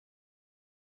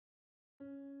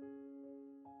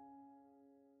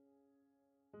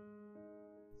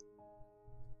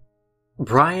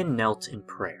Brian knelt in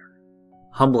prayer,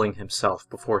 humbling himself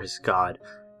before his God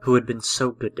who had been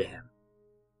so good to him.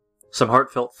 Some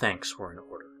heartfelt thanks were in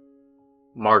order.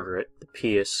 Margaret, the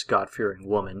pious, God-fearing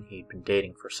woman he'd been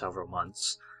dating for several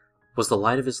months, was the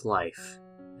light of his life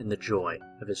and the joy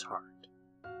of his heart.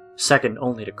 Second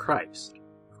only to Christ,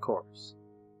 of course.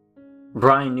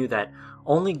 Brian knew that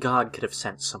only God could have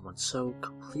sent someone so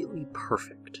completely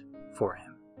perfect for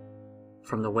him.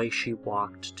 From the way she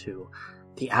walked to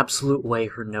the absolute way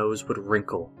her nose would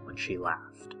wrinkle when she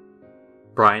laughed.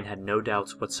 Brian had no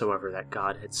doubts whatsoever that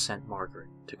God had sent Margaret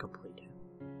to complete him.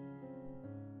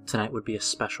 Tonight would be a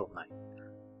special night.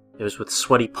 It was with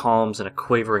sweaty palms and a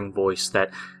quavering voice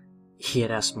that he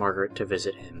had asked Margaret to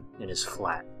visit him in his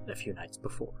flat a few nights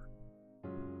before.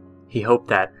 He hoped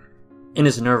that, in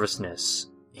his nervousness,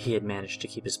 he had managed to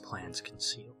keep his plans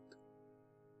concealed.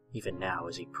 Even now,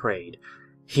 as he prayed,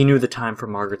 he knew the time for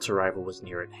Margaret's arrival was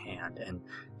near at hand, and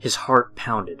his heart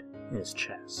pounded in his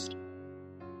chest.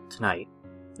 Tonight,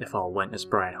 if all went as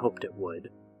Brian hoped it would,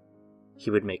 he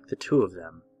would make the two of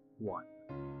them one.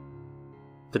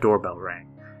 The doorbell rang.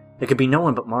 It could be no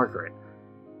one but Margaret.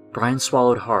 Brian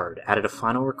swallowed hard, added a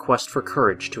final request for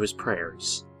courage to his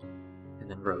prayers, and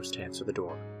then rose to answer the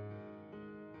door.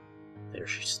 There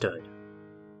she stood,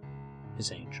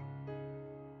 his angel.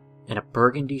 In a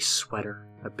burgundy sweater,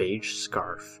 a beige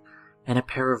scarf, and a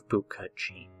pair of bootcut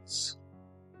jeans.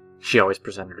 She always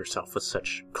presented herself with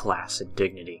such class and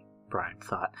dignity, Brian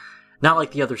thought, not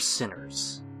like the other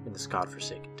sinners in this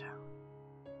godforsaken town.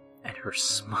 And her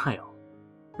smile,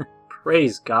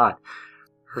 praise God,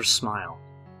 her smile,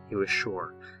 he was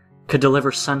sure, could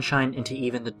deliver sunshine into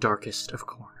even the darkest of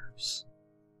corners.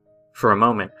 For a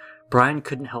moment, Brian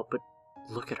couldn't help but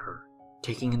look at her,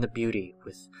 taking in the beauty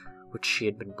with which she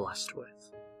had been blessed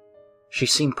with. She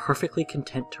seemed perfectly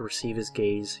content to receive his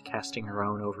gaze, casting her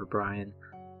own over Brian.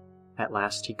 At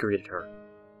last he greeted her,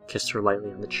 kissed her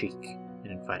lightly on the cheek, and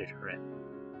invited her in.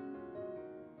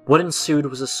 What ensued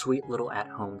was a sweet little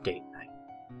at-home date night.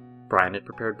 Brian had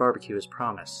prepared barbecue as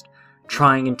promised.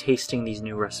 Trying and tasting these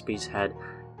new recipes had,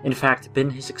 in fact, been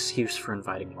his excuse for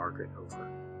inviting Margaret over.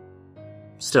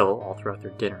 Still, all throughout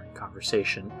their dinner and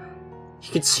conversation,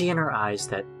 he could see in her eyes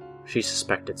that she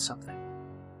suspected something.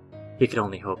 He could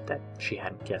only hope that she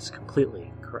hadn't guessed completely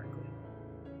incorrectly.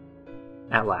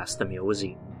 At last the meal was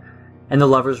eaten, and the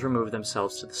lovers removed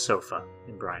themselves to the sofa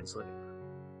in Brian's living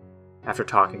room. After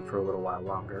talking for a little while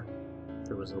longer,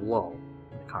 there was a lull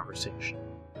in the conversation.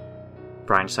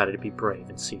 Brian decided to be brave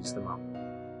and seize the moment.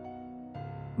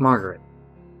 "Margaret,"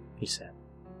 he said,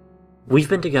 "we've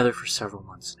been together for several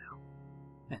months now,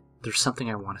 and there's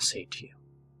something I want to say to you."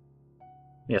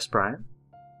 "Yes, Brian?"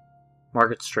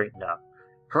 Margaret straightened up,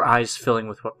 her eyes filling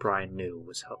with what Brian knew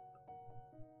was hope.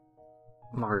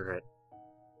 "Margaret,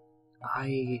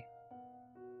 I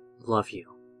love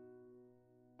you."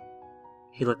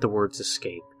 He let the words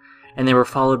escape, and they were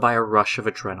followed by a rush of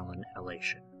adrenaline and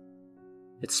elation.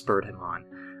 It spurred him on.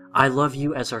 "I love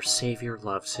you as our Savior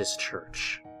loves his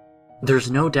church. There's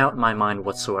no doubt in my mind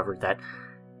whatsoever that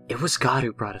it was God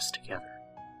who brought us together.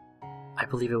 I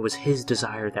believe it was his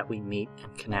desire that we meet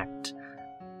and connect,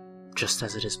 just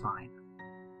as it is mine."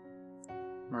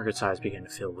 Margaret's eyes began to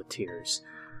fill with tears.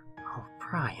 "Oh,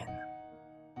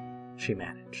 Brian," she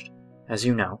managed. "As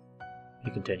you know,"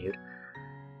 he continued,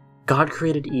 "God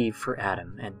created Eve for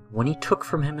Adam, and when he took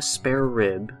from him a spare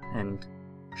rib, and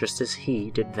just as he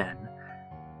did then,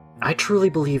 I truly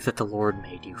believe that the Lord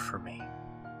made you for me.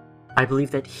 I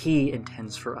believe that he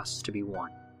intends for us to be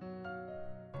one."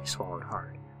 He swallowed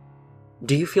hard.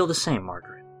 "Do you feel the same,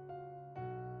 Margaret?"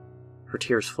 Her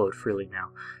tears flowed freely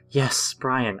now. "Yes,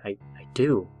 Brian, I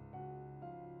do."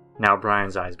 Now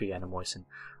Brian's eyes began to moisten.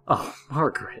 "Oh,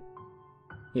 Margaret,"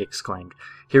 he exclaimed.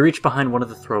 He reached behind one of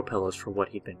the throw pillows for what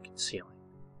he'd been concealing.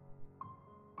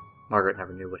 Margaret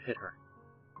never knew what hit her.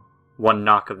 One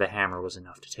knock of the hammer was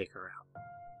enough to take her out.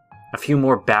 A few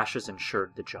more bashes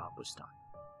ensured the job was done.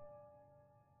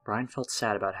 Brian felt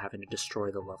sad about having to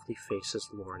destroy the lovely face his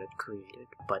Lord had created,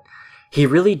 but he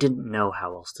really didn't know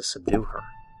how else to subdue her,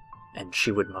 and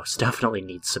she would most definitely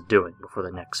need subduing before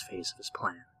the next phase of his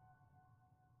plan.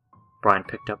 Brian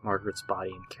picked up Margaret's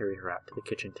body and carried her out to the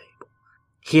kitchen table.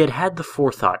 He had had the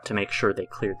forethought to make sure they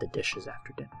cleared the dishes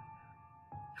after dinner.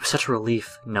 It was such a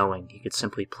relief knowing he could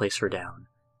simply place her down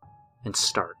and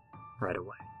start right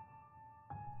away.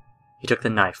 He took the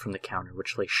knife from the counter,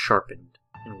 which lay sharpened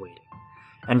and waiting,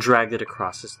 and dragged it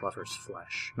across his lover's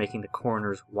flesh, making the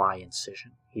coroner's Y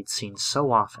incision he'd seen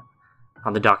so often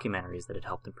on the documentaries that had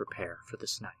helped him prepare for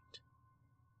this night.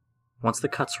 Once the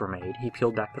cuts were made, he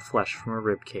peeled back the flesh from her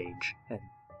rib cage, and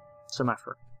some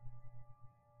effort.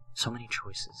 So many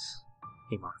choices.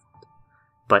 he marveled.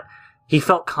 But he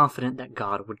felt confident that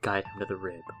God would guide him to the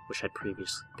rib which had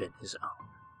previously been his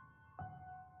own.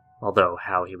 Although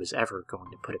how he was ever going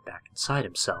to put it back inside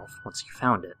himself once he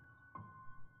found it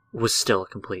was still a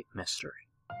complete mystery.